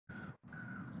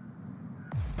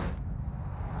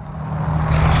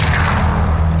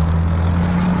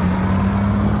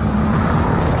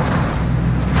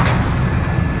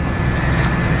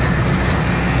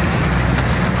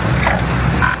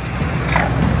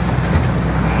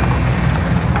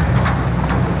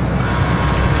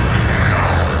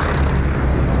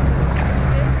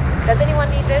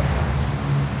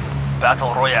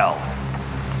Battle Royale.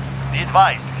 Be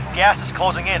advised, gas is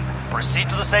closing in. Proceed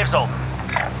to the safe zone.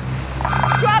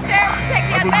 Drop there! Take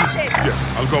the advantage! Yes,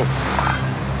 I'll go.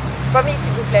 Promis,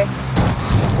 s'il vous plaît.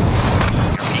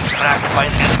 You're being tracked by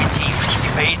an enemy team.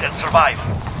 Evade and survive.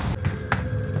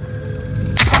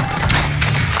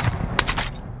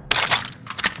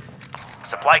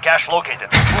 Supply cache located.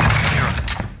 Move secure.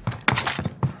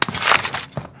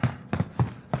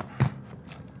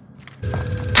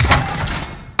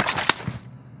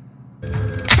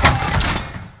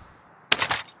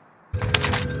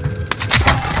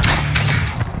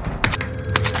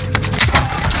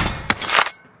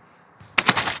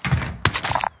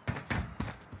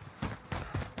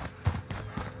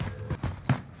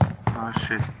 Oh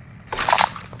shit.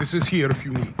 This is here if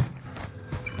you need.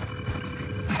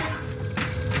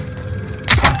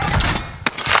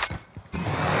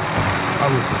 I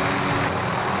will find.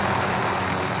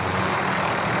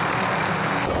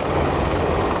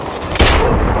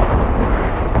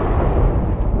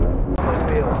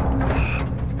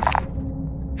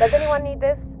 Does anyone need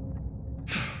this?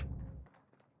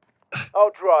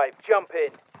 I'll drive. Jump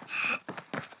in.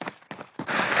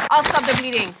 I'll stop the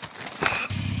bleeding.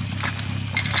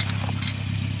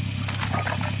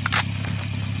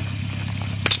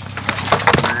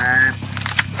 Man.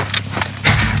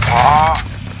 Ah.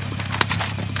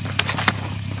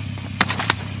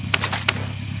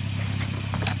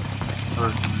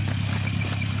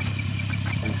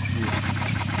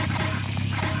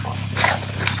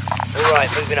 Alright,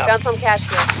 moving up. Found some cash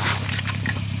here.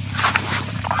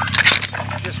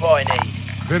 Just what I need.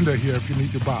 Vendor here if you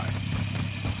need to buy.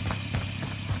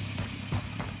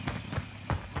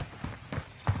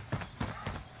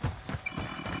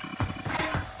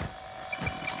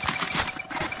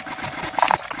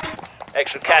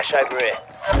 Extra cash over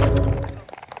here.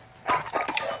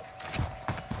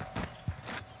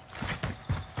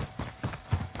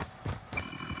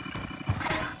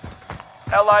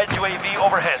 Allied UAV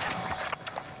overhead.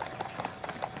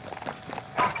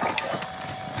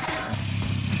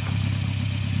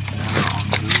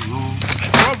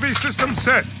 Trophy system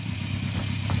set.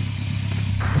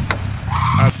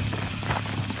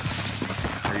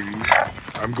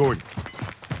 I'm going.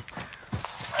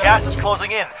 Gas is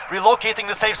closing in. Relocating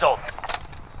the safe zone.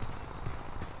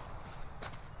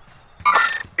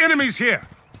 Enemies here.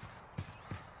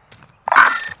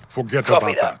 Forget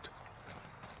Copy about that. that.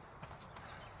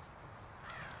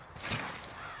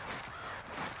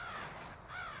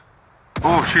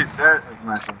 Oh shit, that is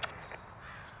massive.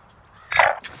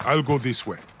 I'll go this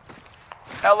way.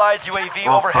 Allied UAV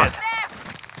Oh, overhead.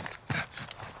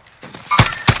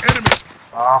 Enemies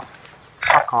Ah,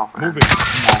 fuck off. Man. moving.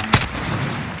 Come on.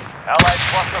 Allied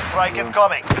cluster strike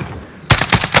incoming.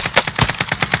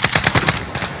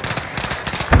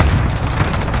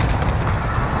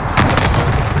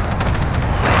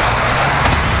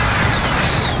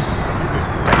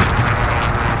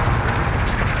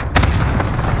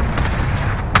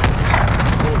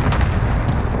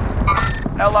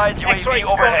 Allied UAV X-ray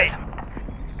overhead.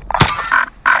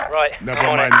 Right, Never I'm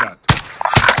on mind it.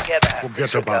 that. Together.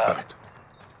 Forget about that.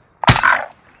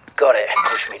 Got it.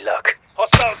 Wish me luck.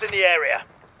 Hostiles in the area.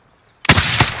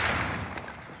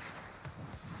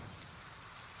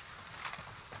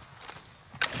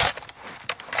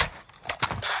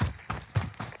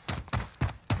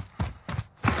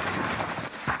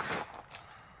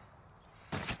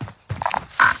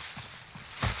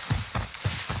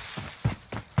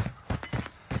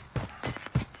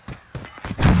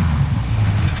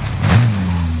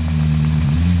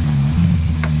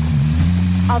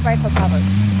 I'll rifle cover.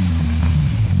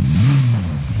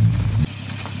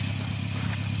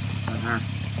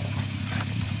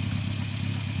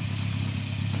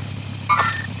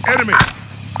 Enemy.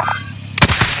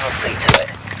 I'll see to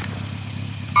it.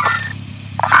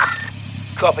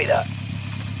 Copy that.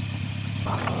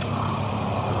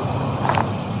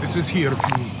 This is here if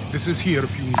you need. This is here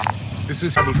if you need. This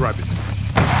is I will drive it.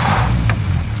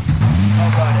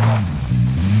 I'll ride it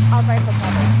off. I'll rifle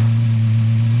cover.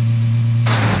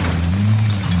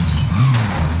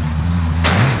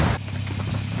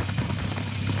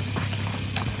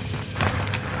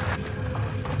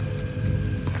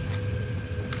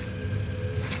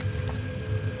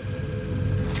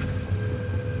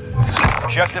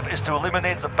 Objective is to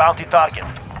eliminate the bounty target.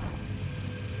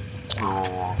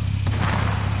 Oh.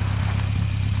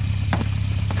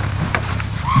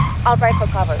 I'll rifle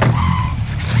cover.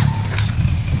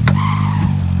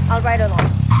 I'll ride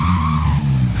along.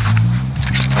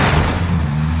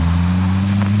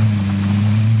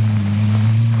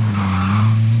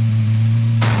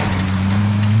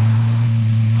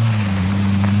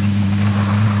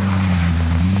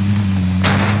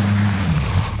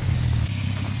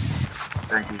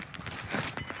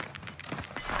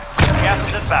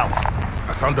 inbound.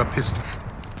 I found a pistol.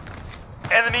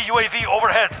 Enemy UAV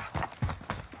overhead.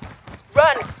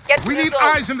 Run! Get to We the need zone.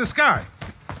 eyes in the sky.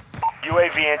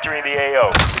 UAV entering the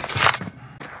AO.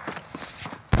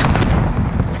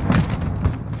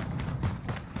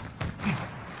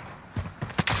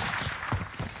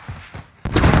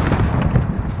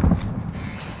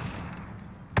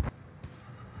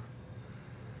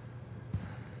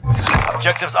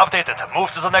 Objectives updated.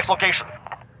 Move to the next location.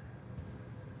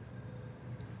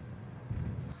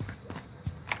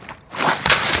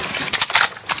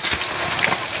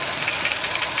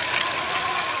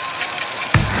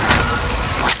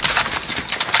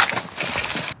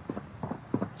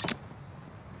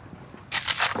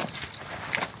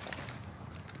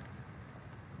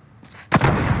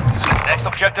 Next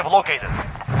objective located.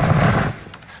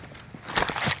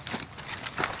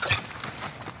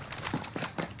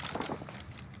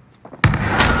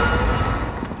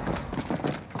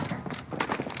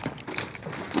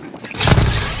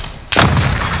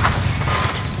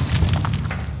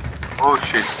 Oh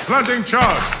shit. Planting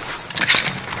charge.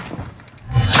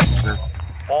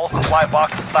 All supply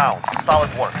boxes found.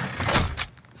 Solid work.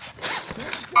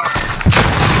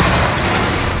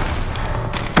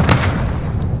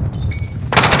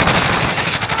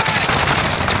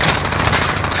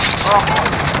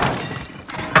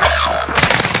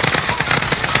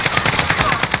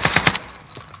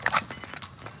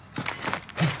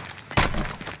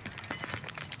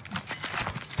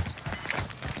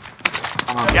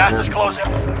 Gas is closing.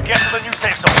 Get to the new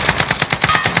safe zone.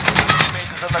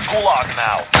 Teammate is in the gulag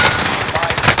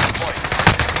now.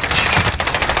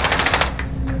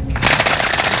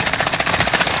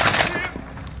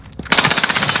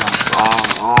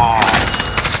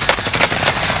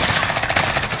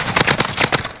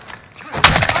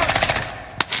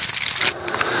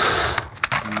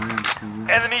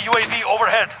 Enemy UAV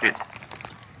overhead. Shit.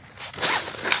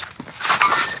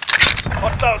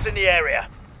 Hostiles in the area.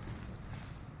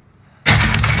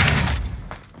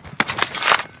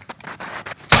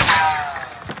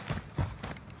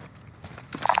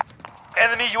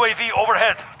 Enemy UAV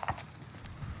overhead.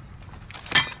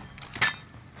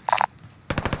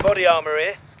 Body armor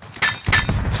here.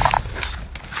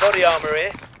 Body armor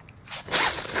here.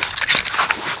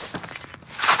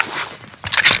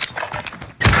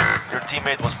 Your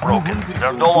teammate was broken.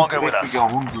 They're no longer with us.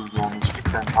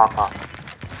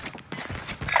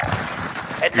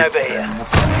 Heading over here.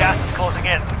 Gas is closing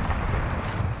in.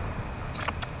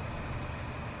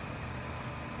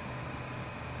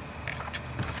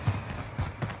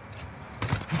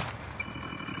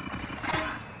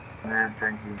 Man,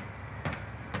 thank you.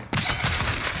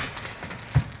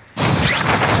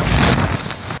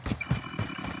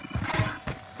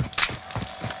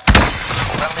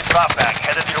 Friendly drop back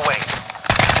headed your way.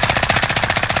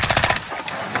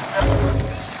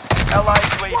 Allied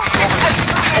UAV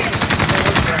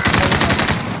overhead.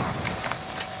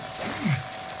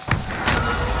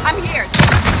 I'm here.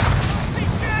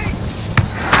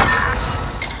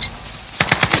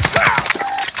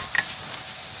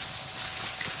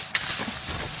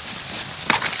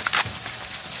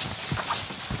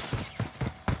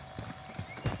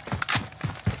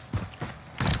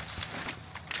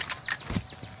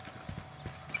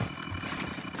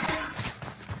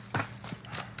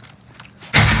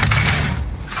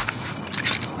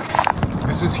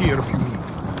 This is here if you need.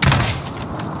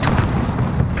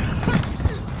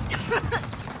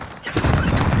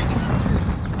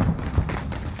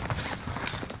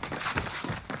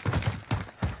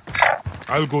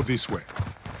 I'll go this way.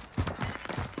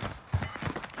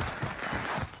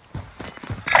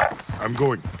 I'm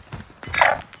going.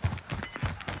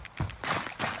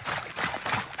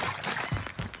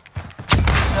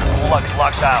 Gulag's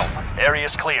locked down.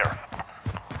 Area's clear.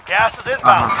 Gas is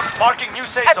inbound. Marking new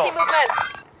safe I see zone. movement.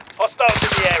 Hostiles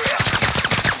in the area.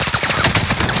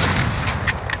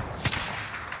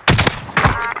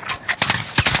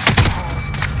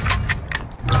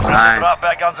 Friendly drop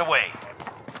back on the way.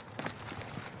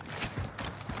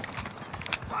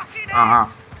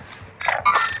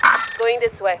 Going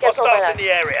this way. Get over Hostiles in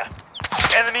there. the area.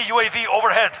 Enemy UAV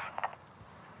overhead.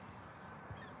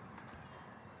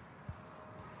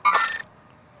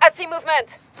 I see movement.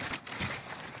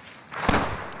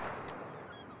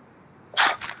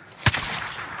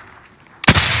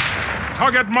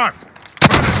 Target marked.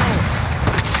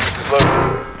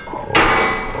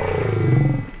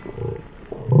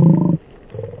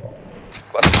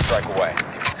 Let's strike away.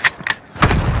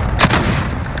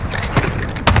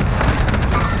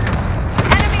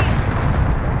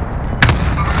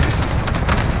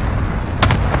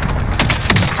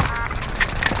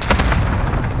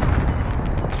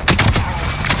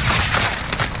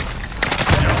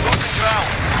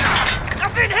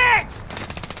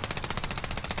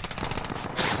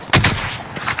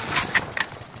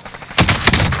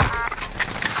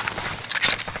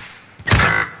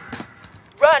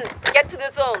 Get to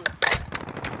the zone.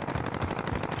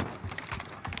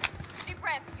 Deep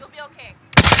breath. You'll be okay.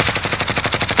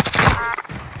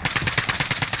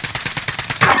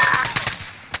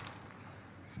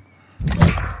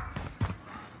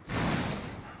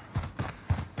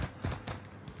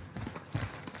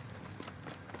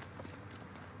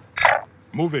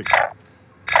 Moving.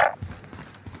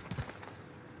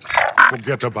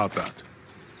 Forget about that.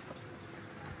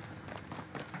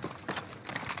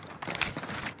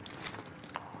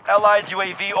 Allied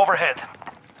UAV overhead.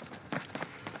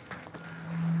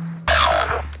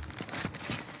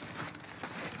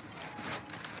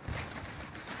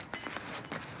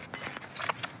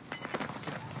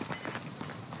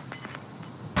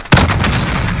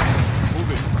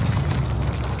 Moving.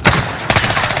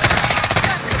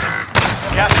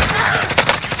 Gas.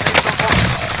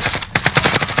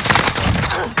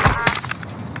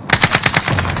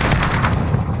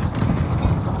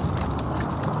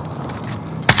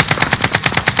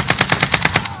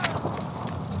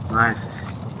 Nice.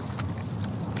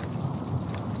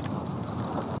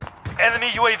 Enemy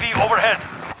UAV overhead.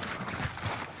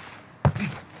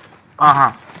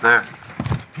 Uh-huh. There.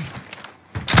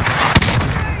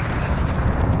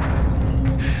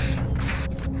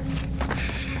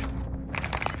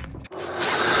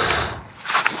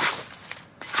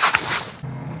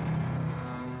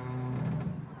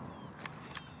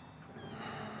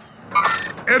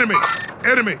 Enemy!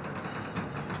 Enemy!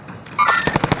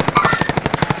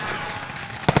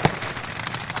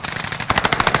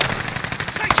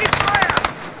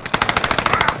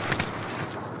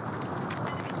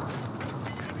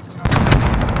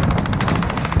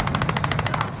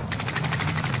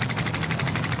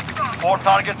 Four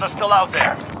targets are still out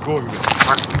there. Going there.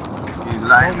 What? He's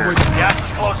lying there.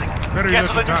 Gas is closing. Very Get to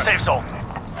the little new time. safe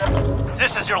zone.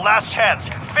 This is your last chance.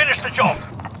 Finish the job.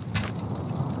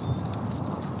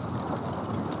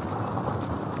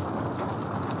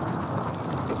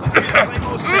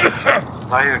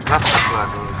 Hayır, nasıl var?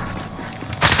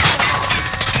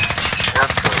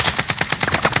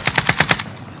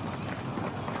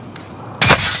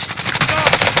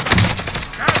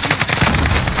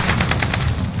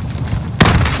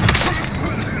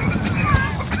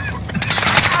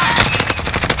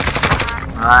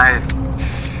 Nice.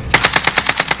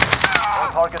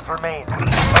 All targets remain.